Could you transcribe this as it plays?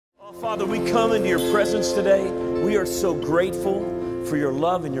Father, we come into your presence today. We are so grateful for your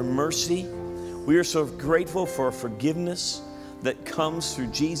love and your mercy. We are so grateful for forgiveness that comes through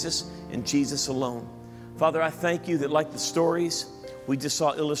Jesus and Jesus alone. Father, I thank you that like the stories we just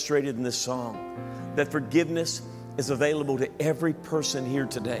saw illustrated in this song, that forgiveness is available to every person here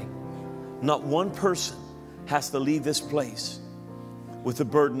today. Not one person has to leave this place with the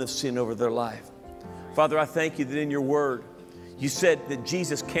burden of sin over their life. Father, I thank you that in your word, you said that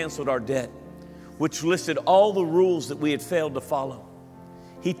Jesus canceled our debt, which listed all the rules that we had failed to follow.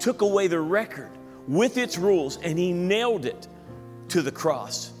 He took away the record with its rules and he nailed it to the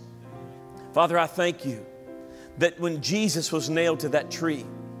cross. Father, I thank you that when Jesus was nailed to that tree,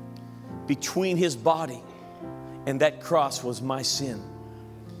 between his body and that cross was my sin.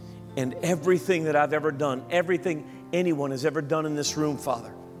 And everything that I've ever done, everything anyone has ever done in this room,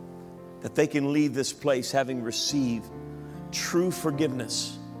 Father, that they can leave this place having received true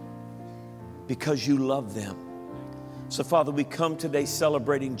forgiveness because you love them. So, Father, we come today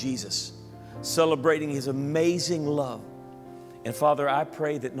celebrating Jesus, celebrating his amazing love. And, Father, I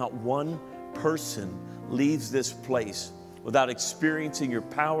pray that not one person leaves this place without experiencing your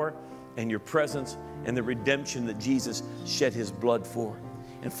power and your presence and the redemption that Jesus shed his blood for.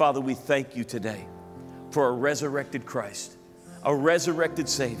 And, Father, we thank you today for a resurrected Christ, a resurrected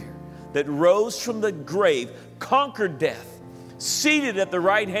Savior that rose from the grave, conquered death, seated at the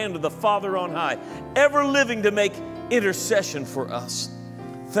right hand of the Father on high, ever living to make intercession for us.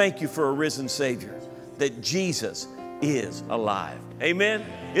 Thank you for a risen Savior, that Jesus is alive. Amen.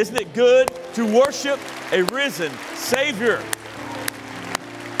 Isn't it good to worship a risen Savior?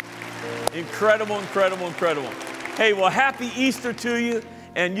 Incredible, incredible, incredible. Hey, well, happy Easter to you,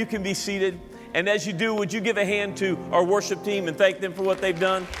 and you can be seated. And as you do, would you give a hand to our worship team and thank them for what they've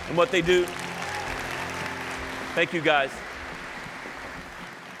done and what they do? Thank you, guys.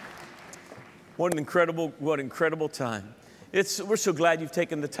 What an incredible time. We're so glad you've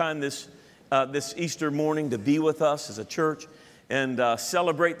taken the time this Easter morning to be with us as a church and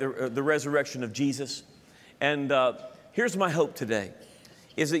celebrate the resurrection of Jesus. And here's my hope today,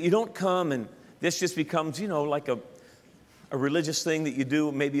 is that you don't come and this just becomes, like a religious thing that you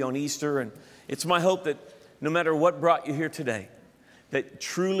do maybe on Easter. And it's my hope that no matter what brought you here today, that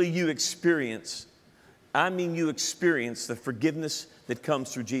truly you experience the forgiveness that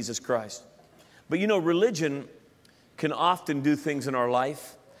comes through Jesus Christ. But religion can often do things in our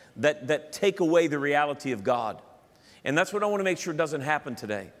life that take away the reality of God. And that's what I want to make sure doesn't happen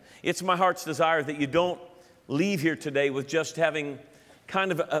today. It's my heart's desire that you don't leave here today with just having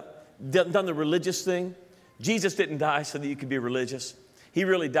kind of done the religious thing. Jesus didn't die so that you could be religious. He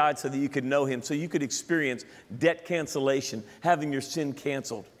really died so that you could know him, so you could experience debt cancellation, having your sin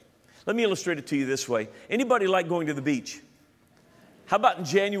canceled. Let me illustrate it to you this way. Anybody like going to the beach? How about in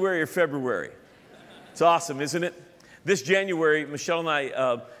January or February? It's awesome, isn't it? This January, Michelle and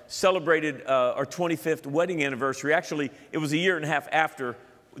I celebrated our 25th wedding anniversary. Actually, it was a year and a half after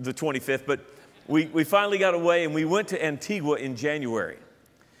the 25th, but we finally got away and we went to Antigua in January.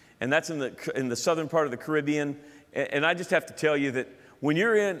 And that's in the southern part of the Caribbean. And I just have to tell you that when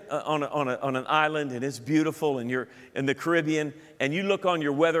you're on an island and it's beautiful and you're in the Caribbean and you look on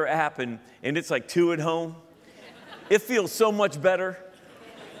your weather app and it's like 2 at home, it feels so much better.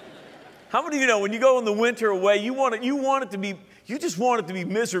 How many of you know when you go in the winter away, you just want it to be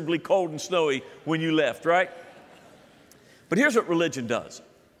miserably cold and snowy when you left, right? But here's what religion does.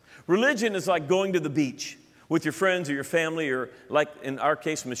 Religion is like going to the beach with your friends or your family, or like in our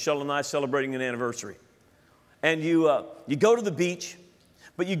case, Michelle and I celebrating an anniversary. And you go to the beach,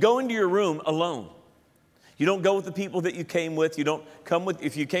 but you go into your room alone. You don't go with the people that you came with. You don't come with,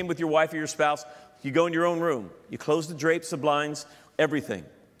 if you came with your wife or your spouse, you go in your own room. You close the drapes, the blinds, everything.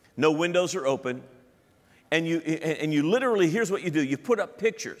 No windows are open. And you literally, here's what you do. You put up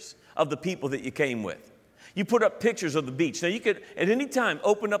pictures of the people that you came with. You put up pictures of the beach. Now, you could, at any time,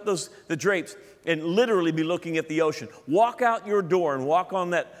 open up the drapes and literally be looking at the ocean. Walk out your door and walk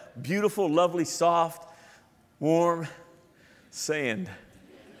on that beautiful, lovely, soft, warm sand.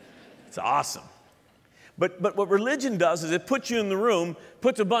 It's awesome. But what religion does is it puts you in the room,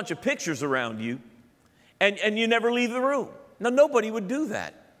 puts a bunch of pictures around you, and you never leave the room. Now, nobody would do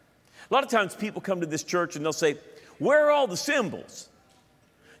that. A lot of times people come to this church and they'll say, where are all the symbols?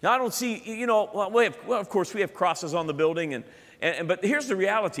 Now, I don't see, of course, we have crosses on the building, but here's the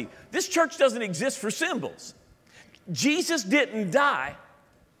reality. This church doesn't exist for symbols. Jesus didn't die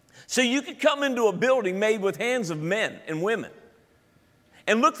so you could come into a building made with hands of men and women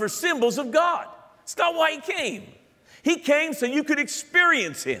and look for symbols of God. It's not why he came. He came so you could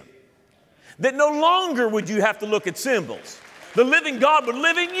experience him. That no longer would you have to look at symbols. The living God would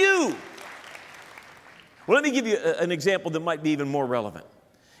live in you. Well, let me give you an example that might be even more relevant.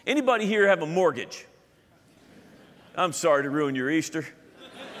 Anybody here have a mortgage? I'm sorry to ruin your Easter.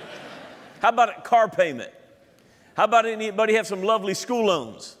 How about a car payment? How about anybody have some lovely school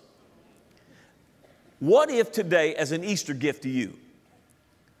loans? What if today, as an Easter gift to you,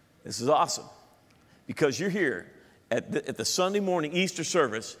 this is awesome, because you're here at the Sunday morning Easter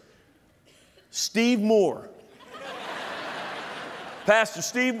service, Steve Moore. Pastor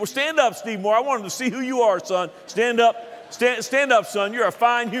Steve, well, stand up, Steve Moore. I wanted to see who you are, son. Stand up. Stand up, son. You're a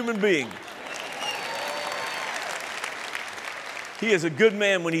fine human being. He is a good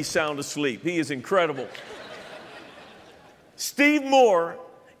man when he's sound asleep. He is incredible. Steve Moore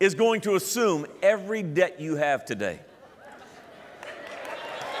is going to assume every debt you have today.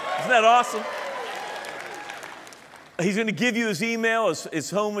 Isn't that awesome? He's going to give you his email,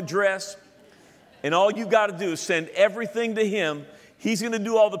 his home address, and all you got to do is send everything to him. He's going to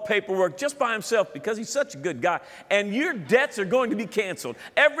do all the paperwork just by himself because he's such a good guy. And your debts are going to be canceled.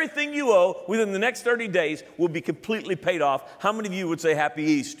 Everything you owe within the next 30 days will be completely paid off. How many of you would say Happy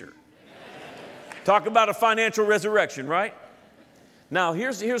Easter? Talk about a financial resurrection, right? Now,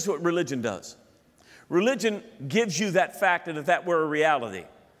 here's what religion does. Religion gives you that fact, and if that were a reality,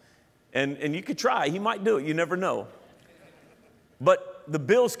 and you could try, he might do it, you never know. But the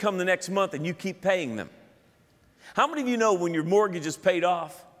bills come the next month and you keep paying them. How many of you know when your mortgage is paid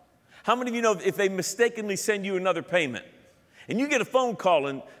off? How many of you know if they mistakenly send you another payment and you get a phone call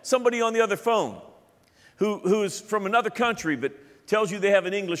and somebody on the other phone who is from another country but tells you they have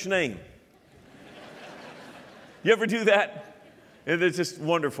an English name? You ever do that? And it's just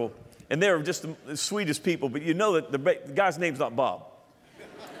wonderful. And they're just the sweetest people, but you know that the guy's name's not Bob.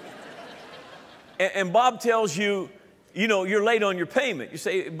 And Bob tells you, you know, you're late on your payment. You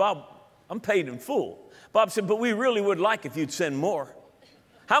say, Bob, I'm paid in full. Bob said, but we really would like if you'd send more.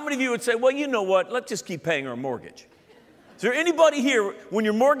 How many of you would say, well, you know what, let's just keep paying our mortgage? Is there anybody here, when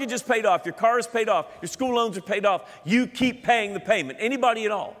your mortgage is paid off, your car is paid off, your school loans are paid off, you keep paying the payment? Anybody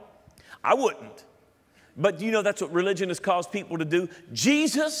at all? I wouldn't. But you know that's what religion has caused people to do?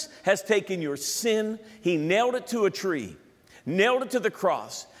 Jesus has taken your sin, he nailed it to a tree, nailed it to the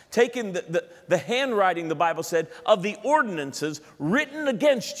cross, taken the handwriting, the Bible said, of the ordinances written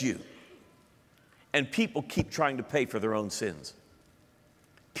against you. And people keep trying to pay for their own sins.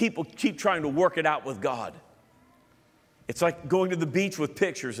 People keep trying to work it out with God. It's like going to the beach with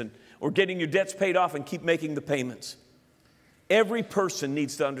pictures or getting your debts paid off and keep making the payments. Every person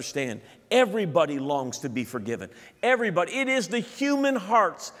needs to understand, everybody longs to be forgiven. Everybody. It is the human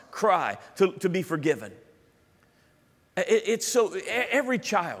heart's cry to be forgiven. It's so, every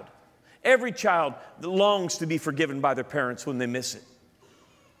child longs to be forgiven by their parents when they miss it.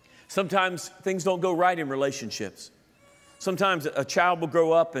 Sometimes things don't go right in relationships. Sometimes a child will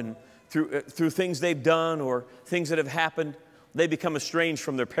grow up and through things they've done or things that have happened, they become estranged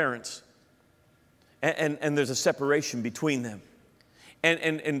from their parents. And there's a separation between them.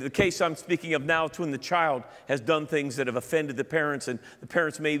 And the case I'm speaking of now, it's when the child has done things that have offended the parents, and the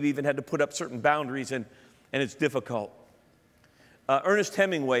parents maybe even had to put up certain boundaries, and it's difficult. Ernest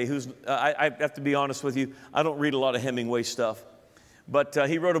Hemingway, I have to be honest with you, I don't read a lot of Hemingway stuff. But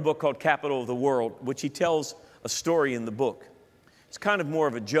he wrote a book called Capital of the World, which he tells a story in the book. It's kind of more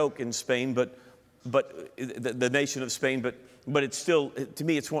of a joke in Spain, but the nation of Spain, but it's still, to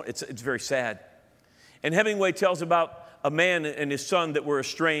me, it's very sad. And Hemingway tells about a man and his son that were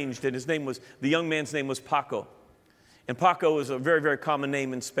estranged, and the young man's name was Paco. And Paco is a very, very common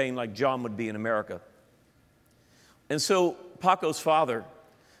name in Spain, like John would be in America. And so Paco's father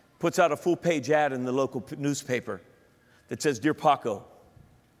puts out a full-page ad in the local newspaper that says, Dear Paco,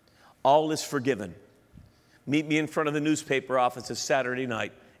 all is forgiven. Meet me in front of the newspaper office this Saturday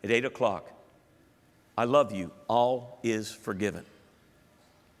night at 8 o'clock. I love you. All is forgiven.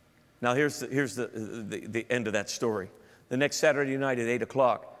 Now here's the end of that story. The next Saturday night at 8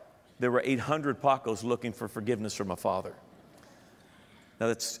 o'clock, there were 800 Pacos looking for forgiveness from a father. Now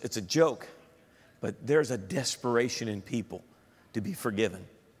it's a joke, but there's a desperation in people to be forgiven.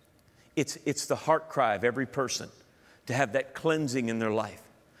 It's the heart cry of every person to have that cleansing in their life,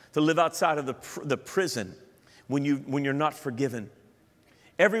 to live outside of the prison when you're not forgiven.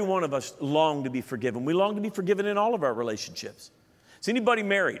 Every one of us long to be forgiven. We long to be forgiven in all of our relationships. Is anybody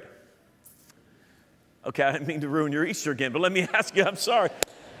married? Okay, I didn't mean to ruin your Easter again, but let me ask you, I'm sorry.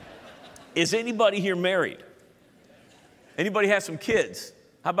 Is anybody here married? Anybody have some kids?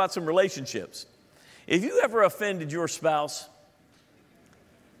 How about some relationships? If you ever offended your spouse,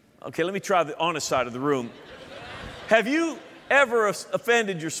 okay, let me try the honest side of the room. Have you ever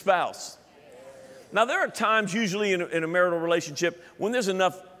offended your spouse? Now, there are times usually in a marital relationship when there's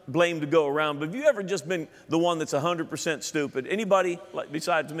enough blame to go around, but have you ever just been the one that's 100% stupid? Anybody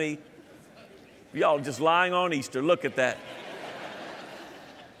besides me? Y'all just lying on Easter. Look at that.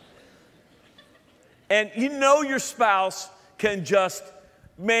 And you know your spouse can just,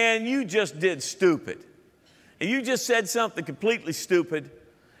 man, you just did stupid. And you just said something completely stupid,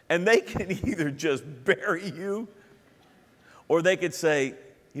 and they can either just bury you, or they could say,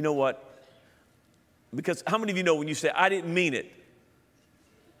 you know what? Because how many of you know when you say, I didn't mean it?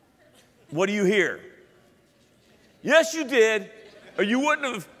 What do you hear? Yes, you did, or you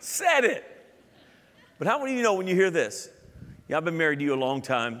wouldn't have said it. But how many of you know when you hear this? Yeah, I've been married to you a long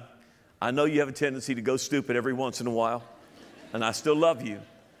time. I know you have a tendency to go stupid every once in a while, and I still love you,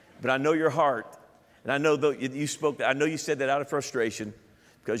 but I know your heart, and I know though you spoke that, I know you said that out of frustration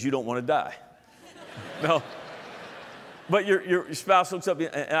because you don't want to die. No, but your spouse looks up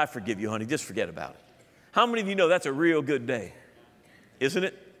and I forgive you, honey. Just forget about it. How many of you know that's a real good day, isn't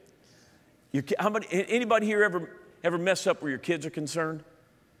it? Anybody here ever mess up where your kids are concerned?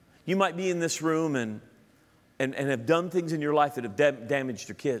 You might be in this room and have done things in your life that have damaged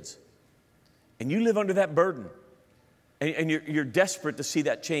your kids. And you live under that burden, and you're desperate to see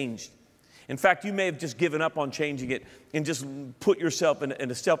that changed. In fact, you may have just given up on changing it and just put yourself in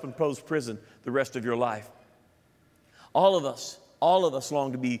a self-imposed prison the rest of your life. All of us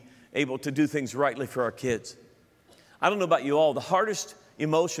long to be able to do things rightly for our kids. I don't know about you all, the hardest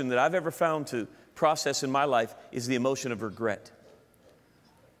emotion that I've ever found to process in my life is the emotion of regret.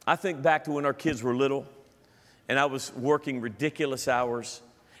 I think back to when our kids were little, and I was working ridiculous hours.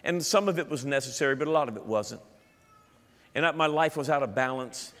 And some of it was necessary, but a lot of it wasn't. And my life was out of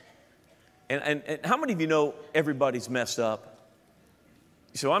balance. And how many of you know everybody's messed up?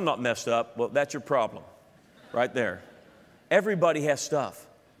 You say, well, I'm not messed up. Well, that's your problem right there. Everybody has stuff.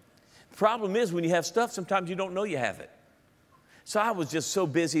 The problem is when you have stuff, sometimes you don't know you have it. So I was just so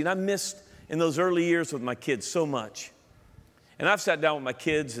busy, and I missed in those early years with my kids so much. And I've sat down with my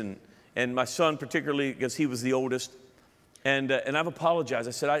kids and my son particularly because he was the oldest. And I've apologized.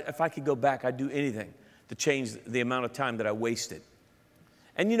 I said, if I could go back, I'd do anything to change the amount of time that I wasted.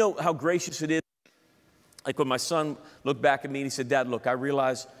 And you know how gracious it is? Like when my son looked back at me and he said, Dad, look, I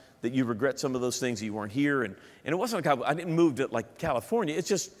realize that you regret some of those things that you weren't here. And it wasn't like I didn't move to like California. It's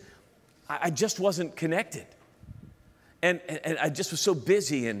just, I just wasn't connected. And I just was so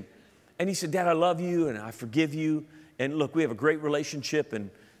busy. And he said, Dad, I love you and I forgive you. And look, we have a great relationship. And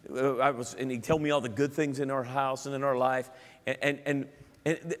he told me all the good things in our house and in our life. And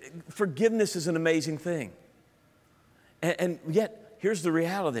forgiveness is an amazing thing. And yet, here's the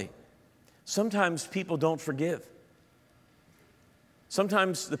reality. Sometimes people don't forgive.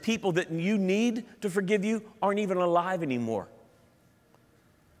 Sometimes the people that you need to forgive you aren't even alive anymore.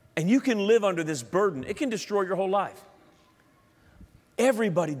 And you can live under this burden. It can destroy your whole life.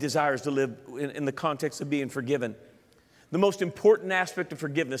 Everybody desires to live in the context of being forgiven. The most important aspect of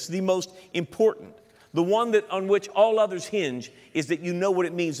forgiveness, the most important, the one on which all others hinge, is that you know what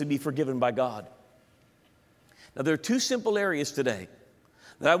it means to be forgiven by God. Now, there are two simple areas today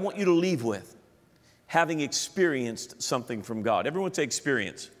that I want you to leave with, having experienced something from God. Everyone say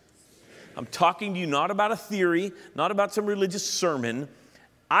experience. I'm talking to you not about a theory, not about some religious sermon.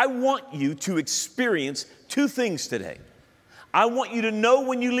 I want you to experience two things today. I want you to know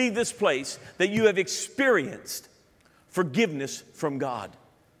when you leave this place that you have experienced forgiveness from God.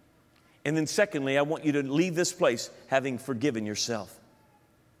 And then secondly, I want you to leave this place having forgiven yourself.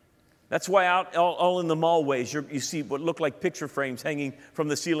 That's why out all in the mallways, you see what look like picture frames hanging from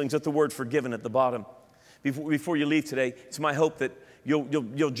the ceilings with the word forgiven at the bottom. Before you leave today, it's my hope that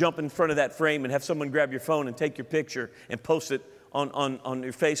you'll jump in front of that frame and have someone grab your phone and take your picture and post it on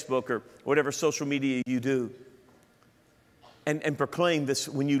your Facebook or whatever social media you do. And proclaim this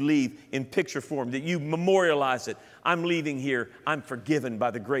when you leave in picture form, that you memorialize it. I'm leaving here. I'm forgiven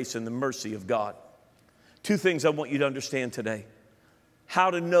by the grace and the mercy of God. Two things I want you to understand today.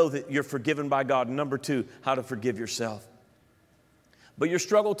 How to know that you're forgiven by God. And number two, how to forgive yourself. But your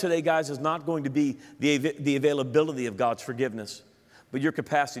struggle today, guys, is not going to be the availability of God's forgiveness, but your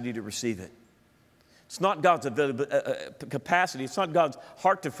capacity to receive it. It's not God's capacity. It's not God's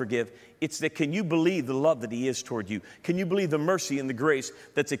heart to forgive. It's that can you believe the love that He is toward you? Can you believe the mercy and the grace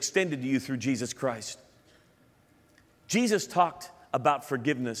that's extended to you through Jesus Christ? Jesus talked about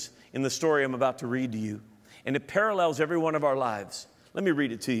forgiveness in the story I'm about to read to you, and it parallels every one of our lives. Let me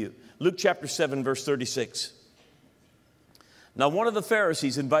read it to you. Luke chapter 7, verse 36. Now, one of the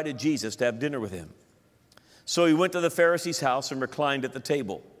Pharisees invited Jesus to have dinner with him. So he went to the Pharisee's house and reclined at the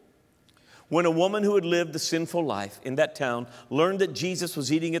table. When a woman who had lived a sinful life in that town learned that Jesus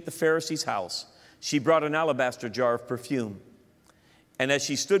was eating at the Pharisee's house, she brought an alabaster jar of perfume. And as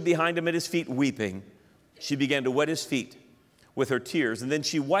she stood behind him at his feet weeping, she began to wet his feet with her tears, and then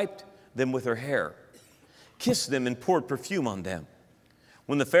she wiped them with her hair, kissed them, and poured perfume on them.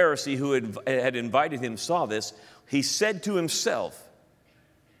 When the Pharisee who had invited him saw this, he said to himself,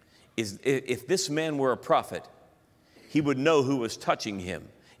 if this man were a prophet, he would know who was touching him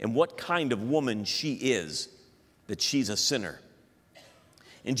and what kind of woman she is, that she's a sinner.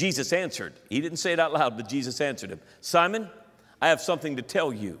 And Jesus answered. He didn't say it out loud, but Jesus answered him. Simon, I have something to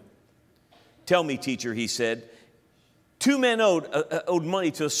tell you. Tell me, teacher, he said. 2 men owed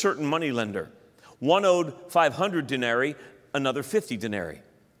money to a certain moneylender. One owed 500 denarii, another 50 denarii.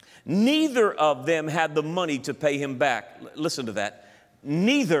 Neither of them had the money to pay him back. Listen to that.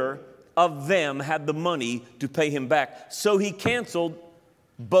 Neither of them had the money to pay him back. So he canceled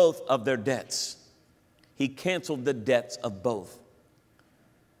both of their debts. He canceled the debts of both.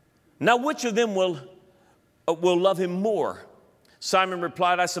 Now, which of them will love him more? Simon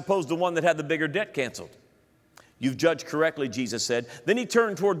replied, I suppose the one that had the bigger debt canceled. You've judged correctly, Jesus said. Then he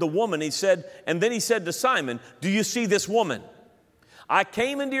turned toward the woman, and then he said to Simon, do you see this woman? I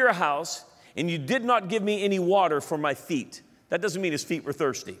came into your house, and you did not give me any water for my feet. That doesn't mean his feet were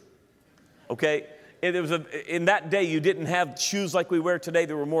thirsty, okay? In that day, you didn't have shoes like we wear today.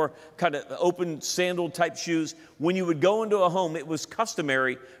 There were more kind of open sandal type shoes. When you would go into a home, it was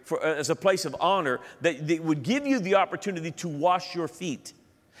customary as a place of honor that they would give you the opportunity to wash your feet.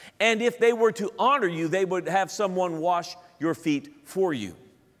 And if they were to honor you, they would have someone wash your feet for you.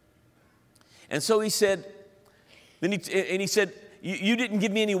 And so he said, he said, you didn't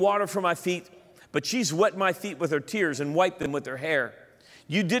give me any water for my feet, but she's wet my feet with her tears and wiped them with her hair.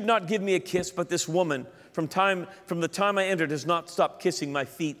 You did not give me a kiss, but this woman, from the time I entered, has not stopped kissing my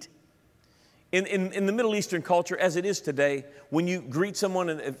feet. In the Middle Eastern culture, as it is today, when you greet someone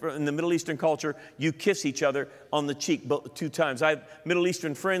in the Middle Eastern culture, you kiss each other on the cheek 2 times. I have Middle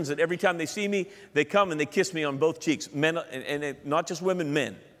Eastern friends that every time they see me, they come and they kiss me on both cheeks, men, and not just women,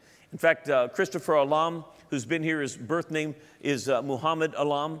 men. In fact, Christopher Alam, who's been here, his birth name is Muhammad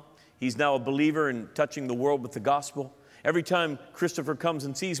Alam. He's now a believer and touching the world with the gospel. Every time Christopher comes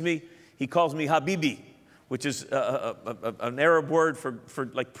and sees me, he calls me Habibi, which is an Arab word for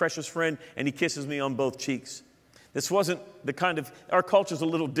like precious friend, and he kisses me on both cheeks. This wasn't the kind of, our culture's a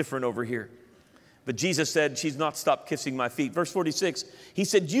little different over here. But Jesus said, she's not stopped kissing my feet. Verse 46, he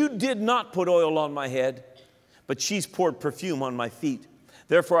said, you did not put oil on my head, but she's poured perfume on my feet.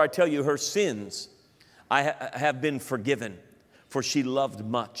 Therefore I tell you, her sins have been forgiven, for she loved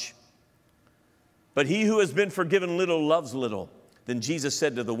much. But he who has been forgiven little loves little. Then Jesus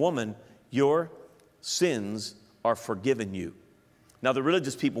said to the woman, your sins are forgiven you. Now the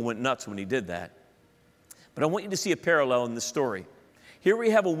religious people went nuts when he did that. But I want you to see a parallel in this story. Here we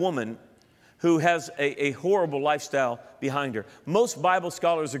have a woman who has a horrible lifestyle behind her. Most Bible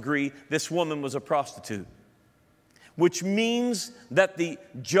scholars agree this woman was a prostitute, which means that the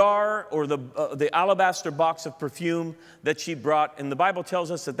jar or the alabaster box of perfume that she brought, and the Bible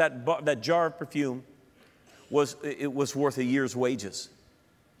tells us that jar of perfume was worth a year's wages.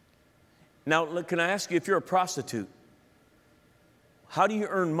 Now, look, can I ask you, if you're a prostitute, how do you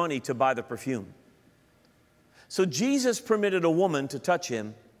earn money to buy the perfume? So Jesus permitted a woman to touch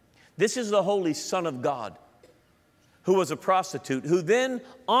him. This is the Holy Son of God, who was a prostitute, who then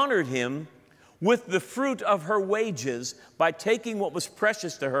honored him with the fruit of her wages by taking what was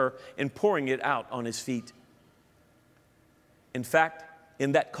precious to her and pouring it out on his feet. In fact,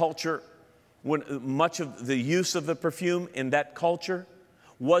 in that culture, when much of the use of the perfume in that culture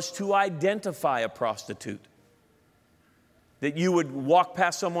was to identify a prostitute. That you would walk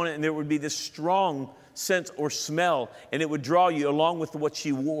past someone and there would be this strong sense or smell, and it would draw you along with what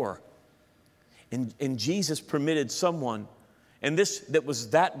she wore. And Jesus permitted someone, and this that was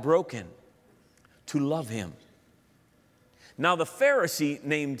that broken, to love him. Now the Pharisee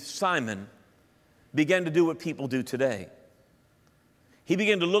named Simon began to do what people do today. He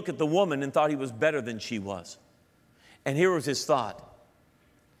began to look at the woman and thought he was better than she was. And here was his thought.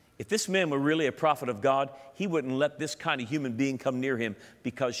 If this man were really a prophet of God, he wouldn't let this kind of human being come near him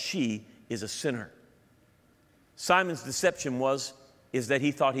because she is a sinner. Simon's deception is that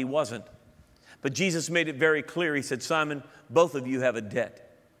he thought he wasn't. But Jesus made it very clear. He said, Simon, both of you have a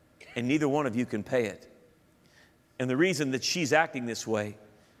debt, and neither one of you can pay it. And the reason that she's acting this way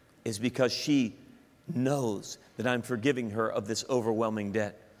is because she knows that I'm forgiving her of this overwhelming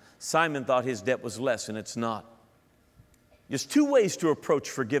debt. Simon thought his debt was less, and it's not. There's 2 ways to approach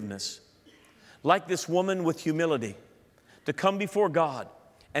forgiveness. Like this woman, with humility, to come before God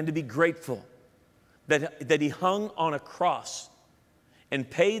and to be grateful that he hung on a cross and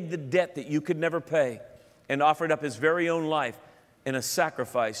paid the debt that you could never pay and offered up his very own life in a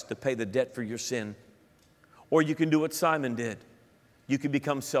sacrifice to pay the debt for your sin. Or you can do what Simon did. You can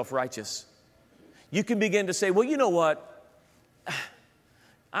become self-righteous. You can begin to say, well, you know what?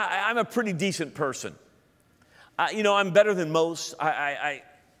 I'm a pretty decent person. I'm better than most.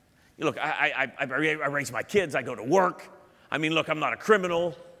 Look, I raise my kids. I go to work. I mean, look, I'm not a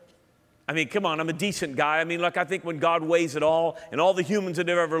criminal. I mean, come on, I'm a decent guy. I mean, look, I think when God weighs it all and all the humans that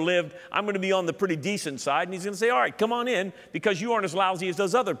have ever lived, I'm going to be on the pretty decent side. And he's going to say, all right, come on in because you aren't as lousy as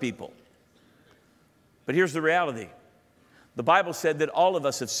those other people. But here's the reality. The Bible said that all of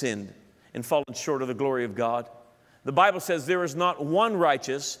us have sinned and fallen short of the glory of God. The Bible says there is not one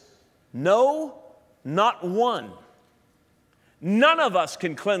righteous, no, not one. None of us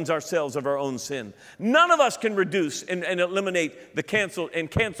can cleanse ourselves of our own sin. None of us can reduce and eliminate cancel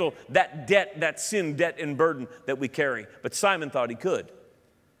that debt, that sin debt and burden that we carry. But Simon thought he could.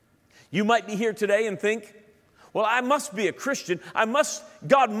 You might be here today and think, well, I must be a Christian.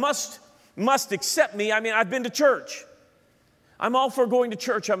 God must accept me. I mean, I've been to church. I'm all for going to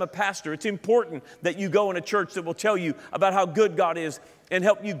church. I'm a pastor. It's important that you go in a church that will tell you about how good God is and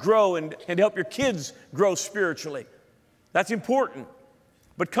help you grow and help your kids grow spiritually. That's important.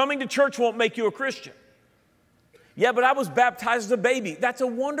 But coming to church won't make you a Christian. Yeah, but I was baptized as a baby. That's a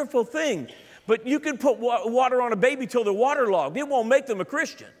wonderful thing. But you can put water on a baby till they're waterlogged. It won't make them a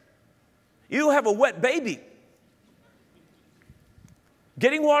Christian. You'll have a wet baby.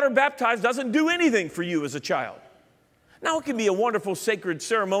 Getting water baptized doesn't do anything for you as a child. Now, it can be a wonderful, sacred,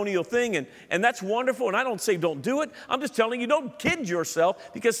 ceremonial thing, and that's wonderful, and I don't say don't do it. I'm just telling you, don't kid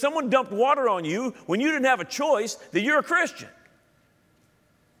yourself because someone dumped water on you when you didn't have a choice that you're a Christian.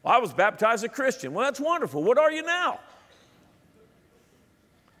 Well, I was baptized a Christian. Well, that's wonderful. What are you now?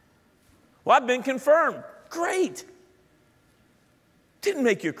 Well, I've been confirmed. Great. Didn't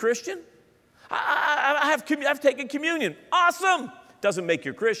make you a Christian. I've taken communion. Awesome. Doesn't make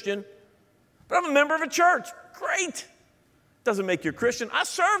you a Christian. But I'm a member of a church. Great. Doesn't make you a Christian. I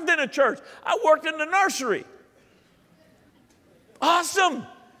served in a church. I worked in the nursery. Awesome.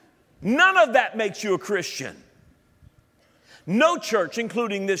 None of that makes you a Christian. No church,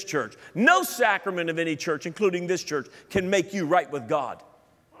 including this church, no sacrament of any church, including this church, can make you right with God.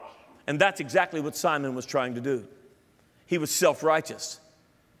 And that's exactly what Simon was trying to do. He was self-righteous.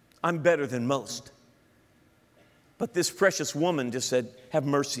 I'm better than most. But this precious woman just said, have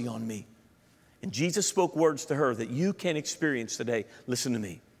mercy on me. And Jesus spoke words to her that you can experience today. Listen to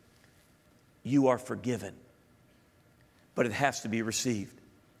me. You are forgiven, but it has to be received.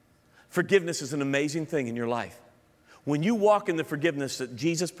 Forgiveness is an amazing thing in your life. When you walk in the forgiveness that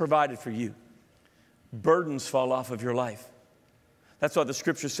Jesus provided for you, burdens fall off of your life. That's why the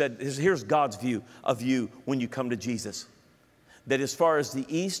scripture said, here's God's view of you when you come to Jesus. That as far as the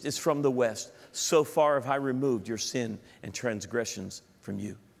east is from the west, so far have I removed your sin and transgressions from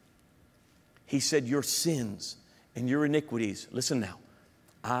you. He said, your sins and your iniquities, listen now,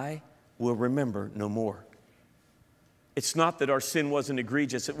 I will remember no more. It's not that our sin wasn't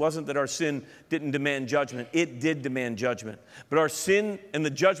egregious. It wasn't that our sin didn't demand judgment. It did demand judgment. But our sin and the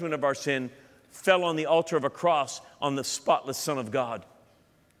judgment of our sin fell on the altar of a cross on the spotless Son of God.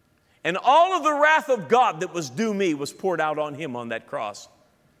 And all of the wrath of God that was due me was poured out on him on that cross.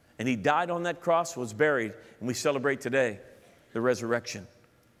 And he died on that cross, was buried, and we celebrate today the resurrection.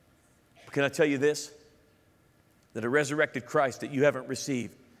 Can I tell you this? That a resurrected Christ that you haven't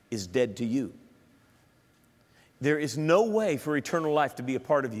received is dead to you. There is no way for eternal life to be a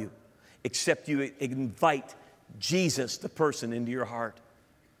part of you except you invite Jesus, the person, into your heart.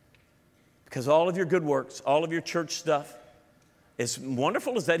 Because all of your good works, all of your church stuff, as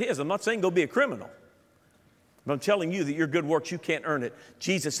wonderful as that is, I'm not saying go be a criminal. But I'm telling you that your good works, you can't earn it.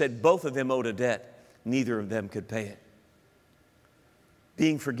 Jesus said both of them owed a debt. Neither of them could pay it.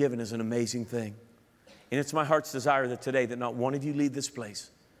 Being forgiven is an amazing thing. And it's my heart's desire that today that not one of you leave this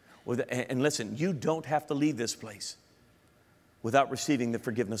place. And listen, you don't have to leave this place without receiving the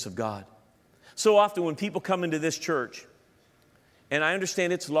forgiveness of God. So often when people come into this church, and I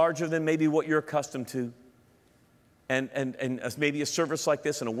understand it's larger than maybe what you're accustomed to, and maybe a service like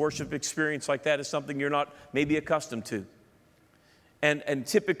this and a worship experience like that is something you're not maybe accustomed to. And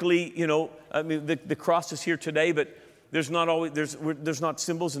typically, you know, I mean, the cross is here today, but there's not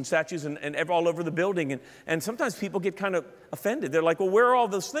symbols and statues and all over the building. And sometimes people get kind of offended. They're like, well, where are all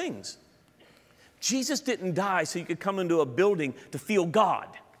those things? Jesus didn't die so you could come into a building to feel God.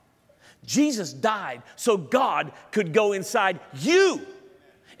 Jesus died so God could go inside you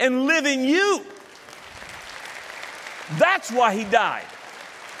and live in you. That's why he died.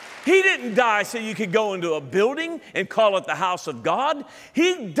 He didn't die so you could go into a building and call it the house of God.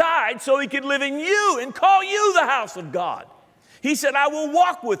 He died so he could live in you and call you the house of God. He said, I will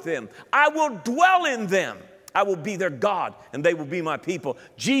walk with them. I will dwell in them. I will be their God, and they will be my people.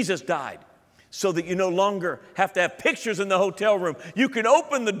 Jesus died so that you no longer have to have pictures in the hotel room. You can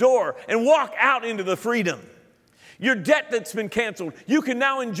open the door and walk out into the freedom. Your debt that's been canceled, you can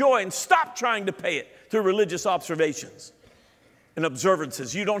now enjoy and stop trying to pay it through religious observations and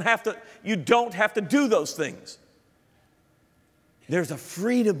observances. You don't have to do those things. There's a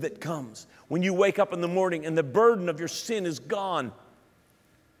freedom that comes when you wake up in the morning and the burden of your sin is gone.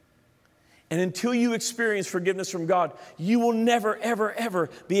 And until you experience forgiveness from God, you will never, ever, ever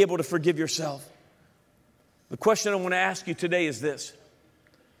be able to forgive yourself. The question I want to ask you today is this.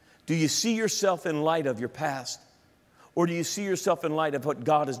 Do you see yourself in light of your past? Or do you see yourself in light of what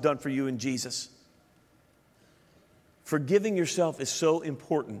God has done for you in Jesus? Forgiving yourself is so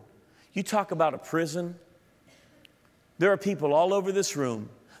important. You talk about a prison. There are people all over this room.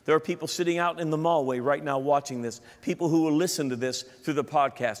 There are people sitting out in the mallway right now watching this. People who will listen to this through the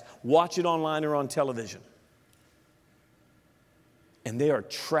podcast. Watch it online or on television. And they are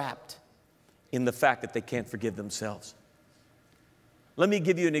trapped in the fact that they can't forgive themselves. Let me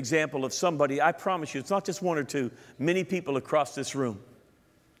give you an example of somebody. I promise you, it's not just one or two. Many people across this room.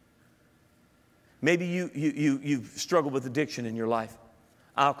 Maybe you've struggled with addiction in your life.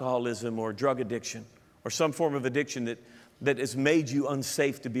 Alcoholism or drug addiction or some form of addiction that has made you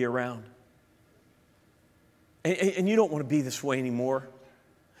unsafe to be around. And you don't want to be this way anymore.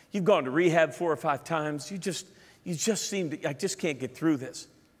 You've gone to rehab 4 or 5 times. You just seem to, I just can't get through this.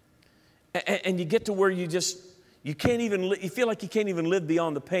 And you get to where you can't even, you feel like you can't even live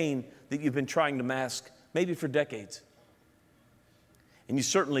beyond the pain that you've been trying to mask, maybe for decades. And you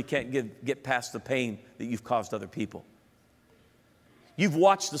certainly can't get past the pain that you've caused other people. You've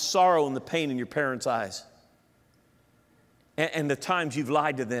watched the sorrow and the pain in your parents' eyes. And the times you've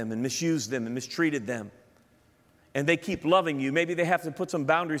lied to them and misused them and mistreated them. And they keep loving you. Maybe they have to put some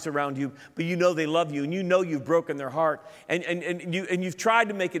boundaries around you, but you know they love you and you know you've broken their heart. And you've tried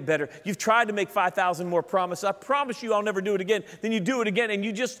to make it better. You've tried to make 5,000 more promises. I promise you I'll never do it again. Then you do it again and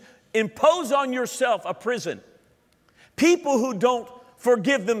you just impose on yourself a prison. People who don't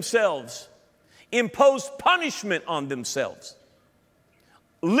forgive themselves impose punishment on themselves.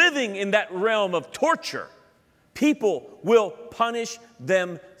 Living in that realm of torture. People will punish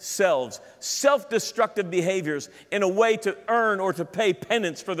themselves. Self-destructive behaviors in a way to earn or to pay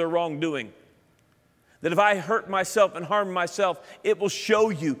penance for their wrongdoing. That if I hurt myself and harm myself, it will show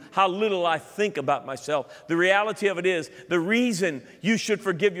you how little I think about myself. The reality of it is, the reason you should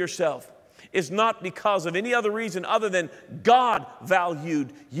forgive yourself is not because of any other reason other than God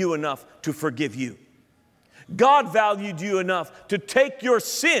valued you enough to forgive you. God valued you enough to take your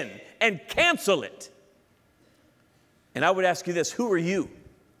sin and cancel it. And I would ask you this, who are you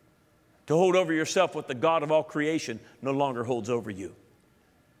to hold over yourself what the God of all creation no longer holds over you?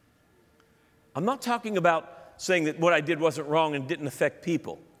 I'm not talking about saying that what I did wasn't wrong and didn't affect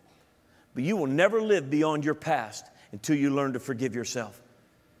people. But you will never live beyond your past until you learn to forgive yourself.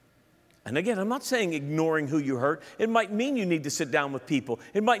 And again, I'm not saying ignoring who you hurt. It might mean you need to sit down with people.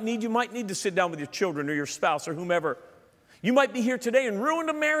 You might need to sit down with your children or your spouse or whomever. You might be here today and ruined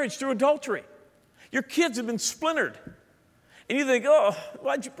a marriage through adultery. Your kids have been splintered. And you think, oh,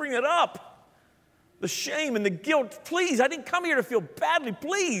 why'd you bring it up? The shame and the guilt. Please, I didn't come here to feel badly.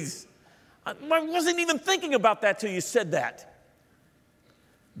 Please. I wasn't even thinking about that till you said that.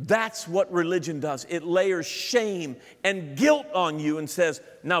 That's what religion does. It layers shame and guilt on you and says,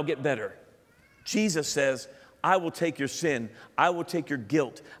 now get better. Jesus says, I will take your sin. I will take your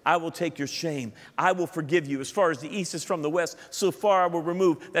guilt. I will take your shame. I will forgive you. As far as the east is from the west, so far I will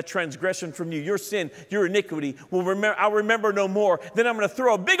remove that transgression from you. Your sin, your iniquity, I'll remember no more. Then I'm going to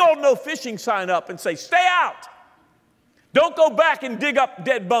throw a big old no fishing sign up and say, stay out. Don't go back and dig up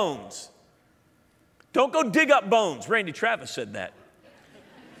dead bones. Don't go dig up bones. Randy Travis said that.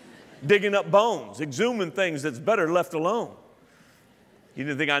 Digging up bones, exhuming things that's better left alone. You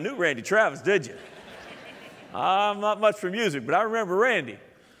didn't think I knew Randy Travis, did you? I'm not much for music, but I remember Randy.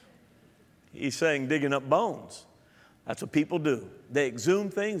 He's saying digging up bones. That's what people do. They exhume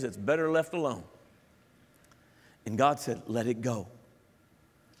things that's better left alone. And God said, let it go.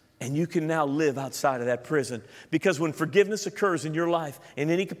 And you can now live outside of that prison. Because when forgiveness occurs in your life, in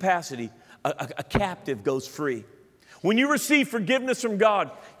any capacity, a captive goes free. When you receive forgiveness from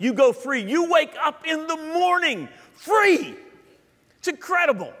God, you go free. You wake up in the morning free. It's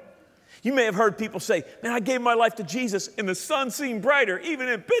incredible. You may have heard people say, man, I gave my life to Jesus and the sun seemed brighter, even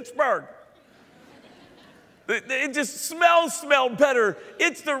in Pittsburgh. It just smelled better.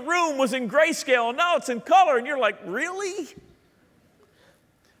 The room was in grayscale, and now it's in color. And you're like, really?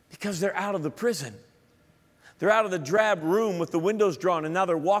 Because they're out of the prison. They're out of the drab room with the windows drawn, and now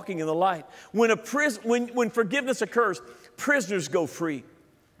they're walking in the light. When forgiveness occurs, prisoners go free.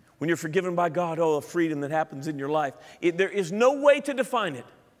 When you're forgiven by God, a freedom that happens in your life. There is no way to define it.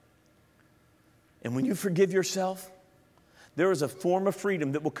 And when you forgive yourself, there is a form of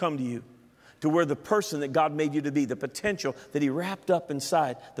freedom that will come to you, to where the person that God made you to be, the potential that He wrapped up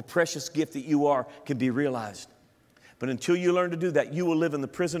inside, the precious gift that you are, can be realized. But until you learn to do that, you will live in the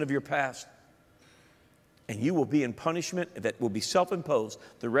prison of your past. And you will be in punishment that will be self-imposed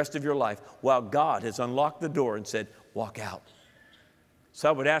the rest of your life, while God has unlocked the door and said, walk out. So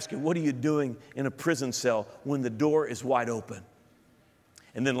I would ask you, what are you doing in a prison cell when the door is wide open?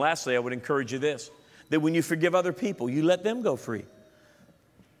 And then lastly, I would encourage you this, that when you forgive other people, you let them go free.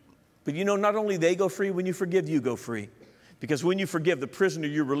 But you know, not only they go free, when you forgive, you go free. Because when you forgive, the prisoner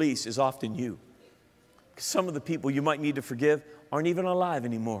you release is often you. Some of the people you might need to forgive aren't even alive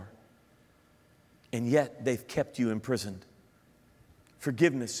anymore. And yet they've kept you imprisoned.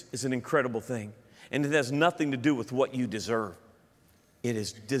 Forgiveness is an incredible thing. And it has nothing to do with what you deserve. It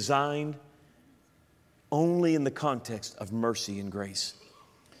is designed only in the context of mercy and grace.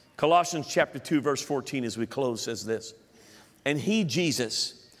 Colossians chapter 2, verse 14, as we close, says this. And He,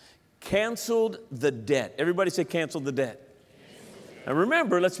 Jesus, canceled the debt. Everybody say canceled the debt. Now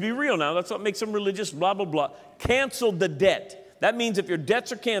remember, let's be real now. That's what makes them religious, blah, blah, blah. Canceled the debt. That means if your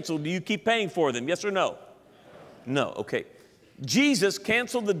debts are canceled, do you keep paying for them? Yes or no? No, okay. Jesus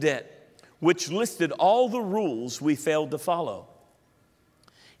canceled the debt, which listed all the rules we failed to follow.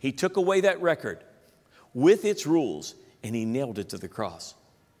 He took away that record with its rules, and He nailed it to the cross.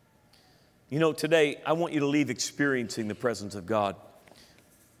 You know, today, I want you to leave experiencing the presence of God.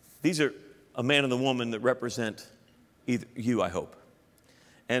 These are a man and a woman that represent you, I hope.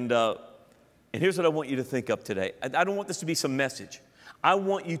 And here's what I want you to think of today. I don't want this to be some message. I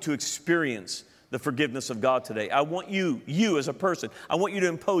want you to experience the forgiveness of God today. I want you as a person, I want you to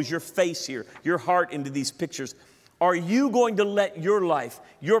impose your face here, your heart into these pictures. Are you going to let your life,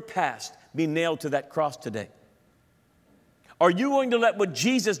 your past, be nailed to that cross today? Are you going to let what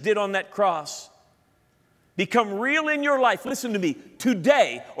Jesus did on that cross become real in your life? Listen to me,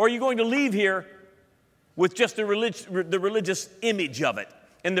 today. Or are you going to leave here with just the religious image of it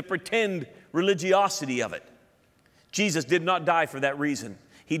and the pretend religiosity of it? Jesus did not die for that reason.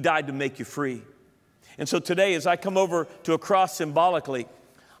 He died to make you free. And so today, as I come over to a cross symbolically,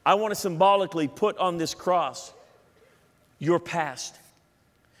 I want to symbolically put on this cross your past.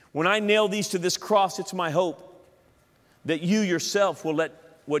 When I nail these to this cross, it's my hope that you yourself will let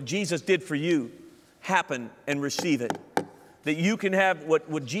what Jesus did for you happen and receive it. That you can have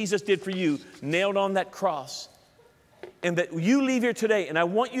what Jesus did for you nailed on that cross. And that you leave here today, and I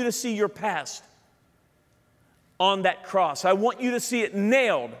want you to see your past on that cross. I want you to see it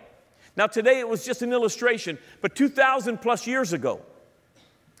nailed. Now today it was just an illustration, but 2,000 plus years ago,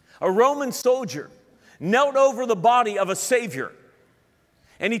 a Roman soldier knelt over the body of a Savior,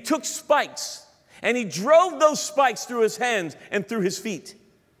 and he took spikes, and he drove those spikes through his hands and through his feet.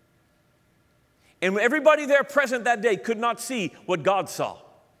 And everybody there present that day could not see what God saw.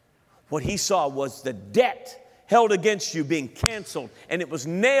 What He saw was the debt held against you being canceled, and it was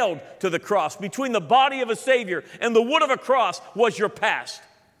nailed to the cross. Between the body of a Savior and the wood of a cross was your past.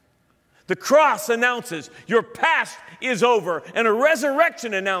 The cross announces your past is over, and a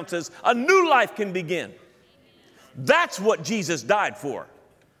resurrection announces a new life can begin. That's what Jesus died for,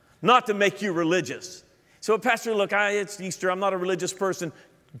 not to make you religious. So, Pastor, look, it's Easter. I'm not a religious person.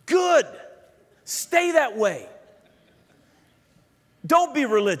 Good. Stay that way. Don't be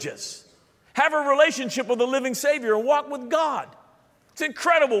religious. Have a relationship with the living Savior and walk with God. It's an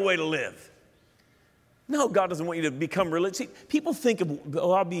incredible way to live. No, God doesn't want you to become religious. See, people think of,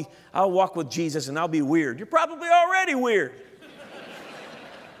 I'll walk with Jesus and I'll be weird. You're probably already weird.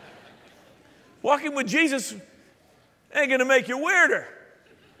 Walking with Jesus ain't going to make you weirder.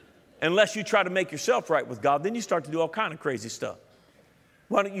 Unless you try to make yourself right with God, then you start to do all kind of crazy stuff.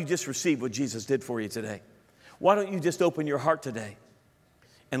 Why don't you just receive what Jesus did for you today? Why don't you just open your heart today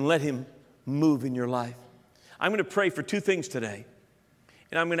and let Him move in your life? I'm going to pray for two things today.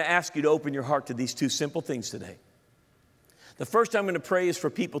 And I'm going to ask you to open your heart to these two simple things today. The first I'm going to pray is for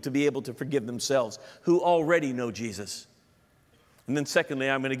people to be able to forgive themselves who already know Jesus. And then secondly,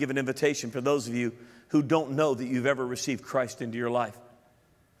 I'm going to give an invitation for those of you who don't know that you've ever received Christ into your life.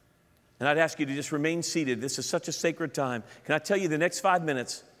 And I'd ask you to just remain seated. This is such a sacred time. Can I tell you, the next 5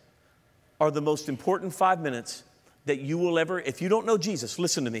 minutes are the most important 5 minutes that you will ever, if you don't know Jesus,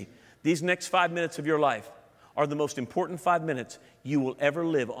 listen to me. These next 5 minutes of your life are the most important 5 minutes you will ever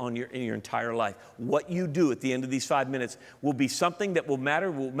live in your entire life. What you do at the end of these 5 minutes will be something that will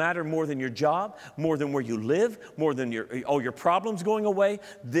matter more than your job, more than where you live, more than all your problems going away.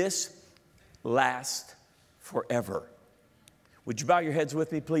 This lasts forever. Would you bow your heads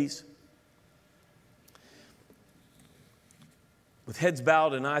with me, please? With heads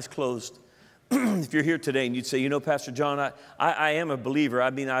bowed and eyes closed, if you're here today and you'd say, you know, Pastor John, I am a believer. I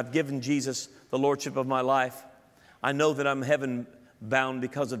mean, I've given Jesus the lordship of my life. I know that I'm heaven bound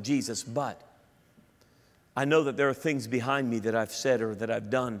because of Jesus, but I know that there are things behind me that I've said or that I've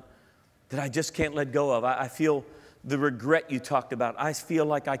done that I just can't let go of. I feel the regret you talked about. I feel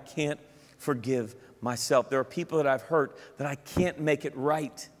like I can't forgive myself. There are people that I've hurt that I can't make it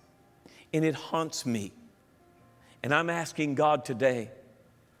right, and it haunts me. And I'm asking God today,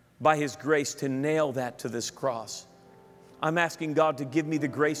 by His grace, to nail that to this cross. I'm asking God to give me the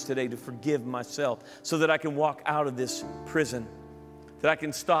grace today to forgive myself so that I can walk out of this prison, that I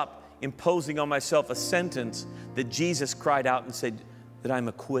can stop imposing on myself a sentence that Jesus cried out and said that I'm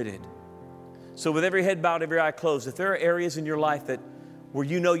acquitted. So with every head bowed, every eye closed, if there are areas in your life where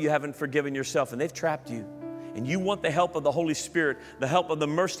you know you haven't forgiven yourself and they've trapped you, and you want the help of the Holy Spirit, the help of the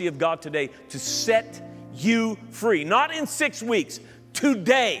mercy of God today to set you free, not in 6 weeks,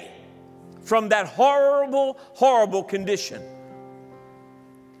 today, from that horrible, horrible condition.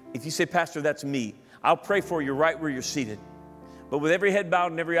 If you say, Pastor, that's me, I'll pray for you right where you're seated. But with every head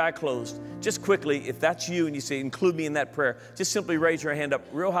bowed and every eye closed, just quickly, if that's you and you say, include me in that prayer, just simply raise your hand up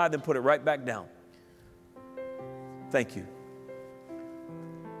real high, then put it right back down. Thank you.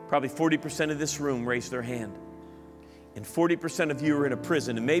 Probably 40% of this room raised their hand. And 40% of you are in a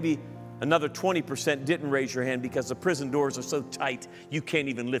prison, and maybe another 20% didn't raise your hand because the prison doors are so tight you can't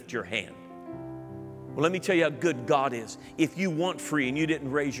even lift your hand. Well, let me tell you how good God is. If you want free and you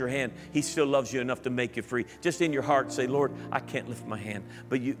didn't raise your hand, He still loves you enough to make you free. Just in your heart say, Lord, I can't lift my hand,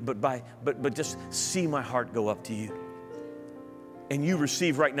 but just see my heart go up to you. And you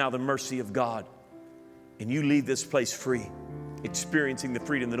receive right now the mercy of God. And you leave this place free, experiencing the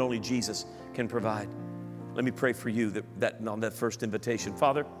freedom that only Jesus can provide. Let me pray for you on that first invitation.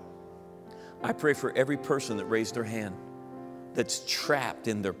 Father, I pray for every person that raised their hand that's trapped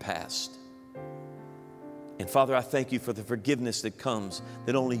in their past. And Father, I thank you for the forgiveness that comes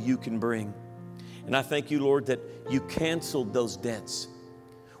that only you can bring. And I thank you, Lord, that you canceled those debts,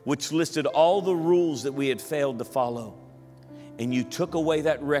 which listed all the rules that we had failed to follow. And you took away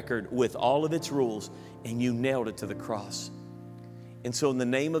that record with all of its rules and you nailed it to the cross. And so in the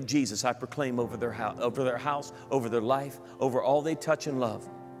name of Jesus, I proclaim over their house, over their life, over all they touch and love,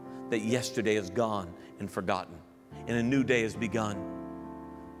 that yesterday is gone and forgotten, and a new day has begun.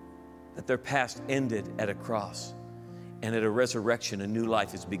 That their past ended at a cross, and at a resurrection, a new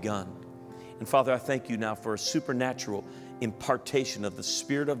life has begun. And Father, I thank you now for a supernatural impartation of the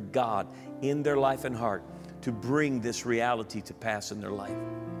Spirit of God in their life and heart to bring this reality to pass in their life.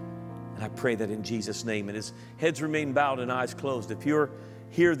 And I pray that in Jesus' name. And as heads remain bowed and eyes closed, if you're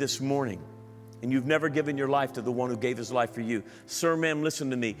here this morning and you've never given your life to the one who gave his life for you, sir, ma'am,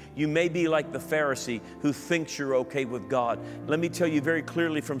 listen to me. You may be like the Pharisee who thinks you're okay with God. Let me tell you very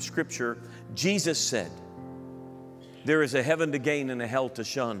clearly from Scripture, Jesus said, there is a heaven to gain and a hell to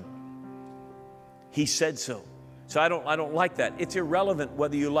shun. He said so. So I don't like that. It's irrelevant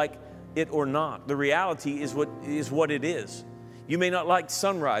whether you like it or not. The reality is what it is. You may not like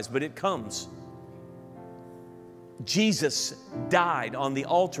sunrise, but it comes. Jesus died on the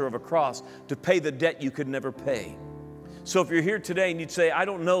altar of a cross to pay the debt you could never pay. So if you're here today and you'd say, I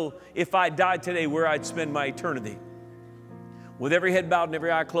don't know if I died today where I'd spend my eternity. With every head bowed and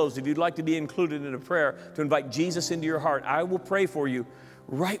every eye closed, if you'd like to be included in a prayer to invite Jesus into your heart, I will pray for you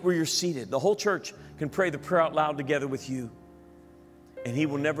right where you're seated. The whole church can pray the prayer out loud together with you. And He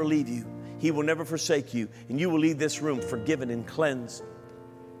will never leave you. He will never forsake you. And you will leave this room forgiven and cleansed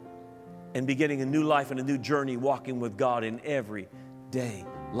and beginning a new life and a new journey walking with God in everyday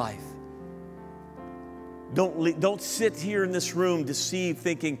life. Don't sit here in this room deceived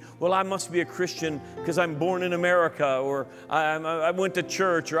thinking, well, I must be a Christian because I'm born in America, or I went to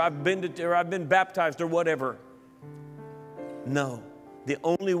church, or I've been baptized, or whatever. No. The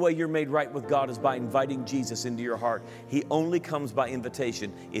only way you're made right with God is by inviting Jesus into your heart. He only comes by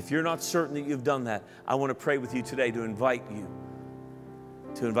invitation. If you're not certain that you've done that, I want to pray with you today to invite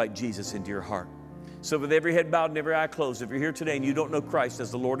Jesus into your heart. So with every head bowed and every eye closed, if you're here today and you don't know Christ as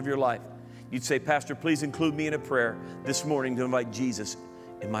the Lord of your life, you'd say, Pastor, please include me in a prayer this morning to invite Jesus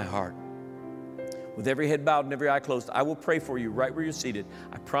in my heart. With every head bowed and every eye closed, I will pray for you right where you're seated.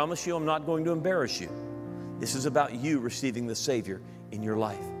 I promise you I'm not going to embarrass you. This is about you receiving the Savior in your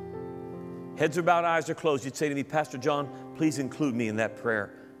life. Heads are bowed, eyes are closed. You'd say to me, Pastor John, please include me in that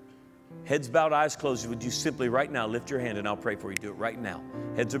prayer. Heads bowed, eyes closed. Would you simply right now lift your hand and I'll pray for you? Do it right now.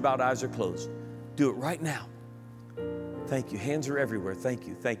 Heads are bowed, eyes are closed. Do it right now. Thank you. Hands are everywhere. Thank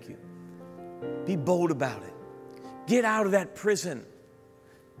you. Thank you. Be bold about it. Get out of that prison.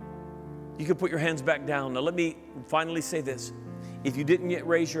 You can put your hands back down. Now let me finally say this. If you didn't yet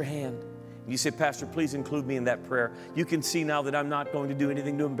raise your hand, and you say, Pastor, please include me in that prayer. You can see now that I'm not going to do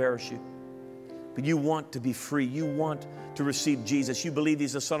anything to embarrass you. But you want to be free. You want to receive Jesus. You believe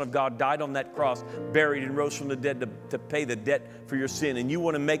He's the Son of God, died on that cross, buried and rose from the dead to pay the debt for your sin. And you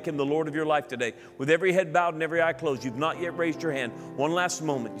want to make Him the Lord of your life today. With every head bowed and every eye closed, you've not yet raised your hand. One last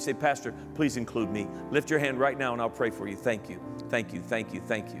moment. You say, Pastor, please include me. Lift your hand right now and I'll pray for you. Thank you. Thank you. Thank you.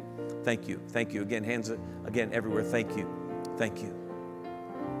 Thank you. Thank you. Thank you. Again, hands again everywhere. Thank you. Thank you.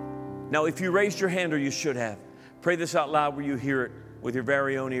 Now, if you raised your hand, or you should have, pray this out loud where you hear it with your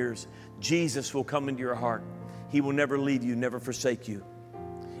very own ears. Jesus will come into your heart. He will never leave you, never forsake you.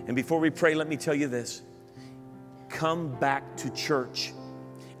 And before we pray, let me tell you this. Come back to church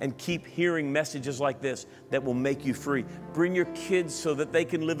and keep hearing messages like this that will make you free. Bring your kids so that they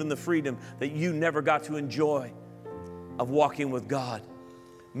can live in the freedom that you never got to enjoy of walking with God.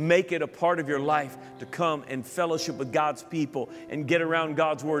 Make it a part of your life to come and fellowship with God's people and get around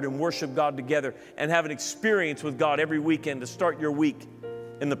God's Word and worship God together and have an experience with God every weekend to start your week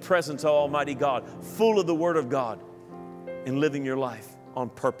in the presence of Almighty God, full of the Word of God and living your life on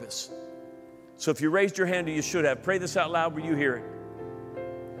purpose. So if you raised your hand, or you should have, pray this out loud where you hear it.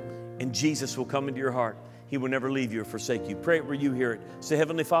 And Jesus will come into your heart. He will never leave you or forsake you. Pray it where you hear it. Say,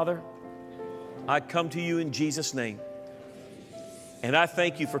 Heavenly Father, I come to you in Jesus' name. And I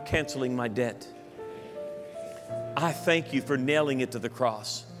thank you for canceling my debt. I thank you for nailing it to the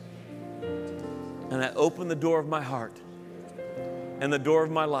cross. And I open the door of my heart and the door of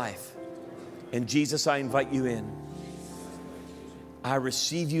my life. And Jesus, I invite you in. I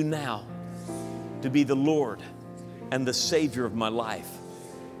receive you now to be the Lord and the Savior of my life.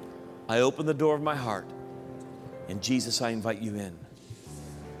 I open the door of my heart. And Jesus, I invite you in.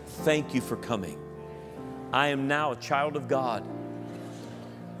 Thank you for coming. I am now a child of God.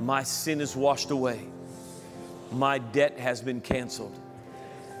 My sin is washed away. My debt has been canceled.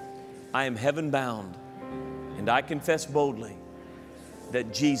 I am heaven bound, and I confess boldly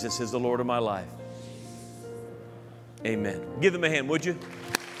that Jesus is the Lord of my life. Amen. Give them a hand, would you?